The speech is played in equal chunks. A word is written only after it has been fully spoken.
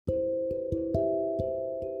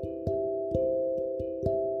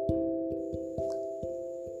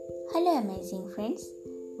amazing friends.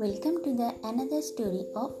 Welcome to the another story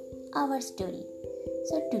of our story.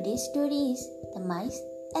 So today's story is The Mice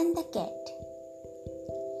and the Cat.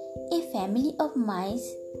 A family of mice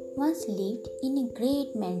once lived in a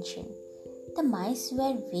great mansion. The mice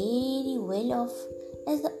were very well off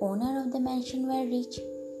as the owner of the mansion were rich.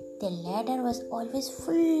 Their larder was always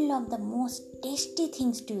full of the most tasty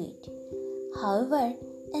things to eat. However,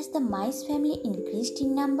 as the mice family increased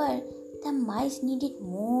in number, the mice needed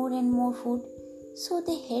more and more food, so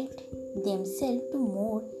they helped themselves to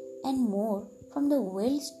more and more from the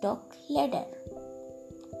well-stocked larder.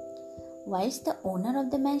 Whilst the owner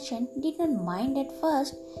of the mansion did not mind at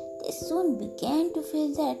first, they soon began to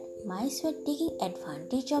feel that mice were taking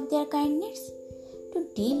advantage of their kindness. To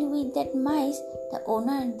deal with that mice, the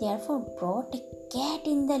owner therefore brought a cat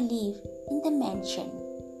in the mansion.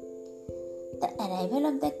 The arrival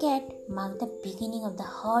of the cat marked the beginning of the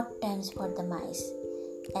hard times for the mice.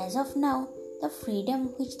 As of now, the freedom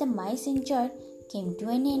which the mice enjoyed came to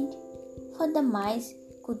an end, for the mice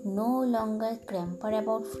could no longer scamper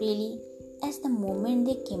about freely, as the moment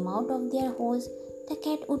they came out of their holes, the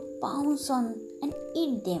cat would pounce on and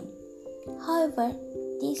eat them. However,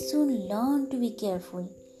 they soon learned to be careful.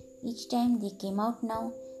 Each time they came out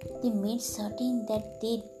now, they made certain that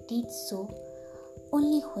they did so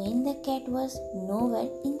only when the cat was nowhere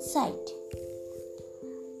in sight.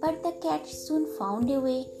 But the cat soon found a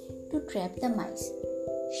way to trap the mice.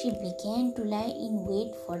 She began to lie in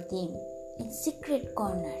wait for them in secret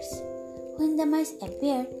corners. When the mice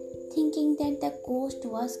appeared, thinking that the coast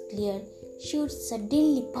was clear, she would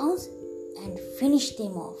suddenly pounce and finish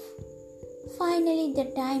them off. Finally, the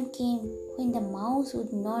time came when the mouse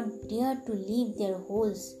would not dare to leave their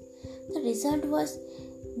holes. The result was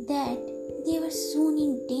that they were soon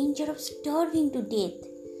in danger of starving to death.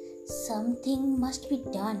 Something must be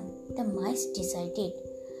done, the mice decided,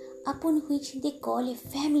 upon which they called a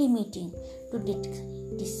family meeting to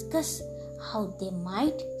discuss how they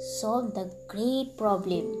might solve the great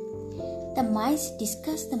problem. The mice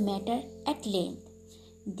discussed the matter at length.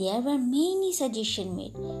 There were many suggestions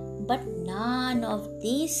made, but none of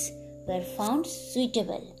these were found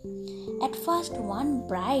suitable. At first, one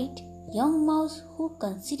bright young mouse who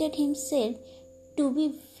considered himself to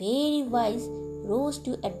be very wise rose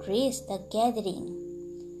to address the gathering.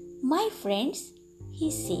 "My friends," he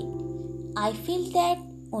said, "I feel that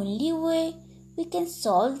only way we can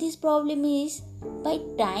solve this problem is by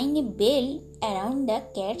tying a bell around the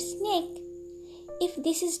cat's neck. If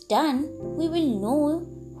this is done, we will know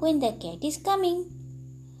when the cat is coming.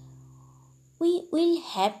 We will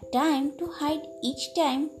have time to hide each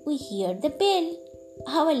time we hear the bell.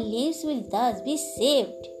 Our lives will thus be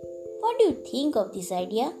saved. What do you think of this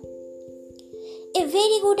idea?" "A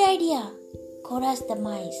very good idea," chorused the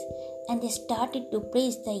mice, and they started to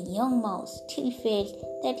praise the young mouse till felt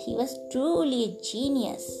that he was truly a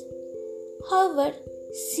genius. However,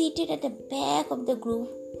 seated at the back of the group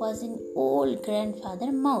was an old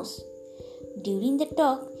grandfather mouse. During the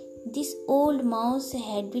talk, this old mouse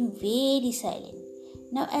had been very silent.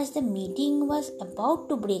 Now, as the meeting was about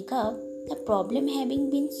to break up, the problem having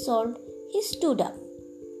been solved, he stood up.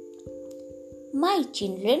 "My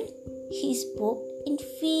children," he spoke in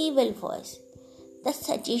feeble voice, "the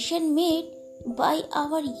suggestion made by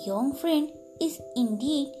our young friend is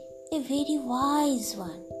indeed a very wise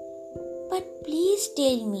one. But please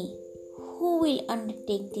tell me, who will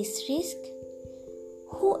undertake this risk?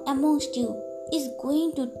 Who amongst you is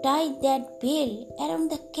going to tie that bell around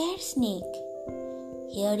the cat's neck?"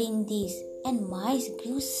 Hearing this, and mice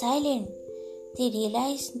grew silent. They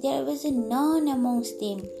realized there was none amongst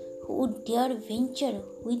them who would dare venture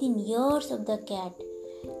within ears of the cat,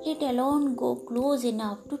 let alone go close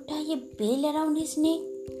enough to tie a bell around his neck.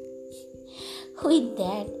 With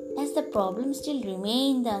that, as the problem still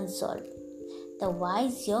remained unsolved, the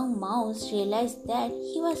wise young mouse realized that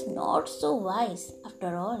he was not so wise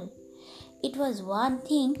after all. It was one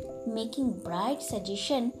thing making bright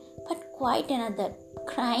suggestions, but quite another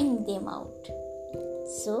crying them out.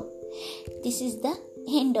 So, this is the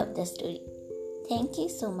end of the story. Thank you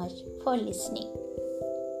so much for listening.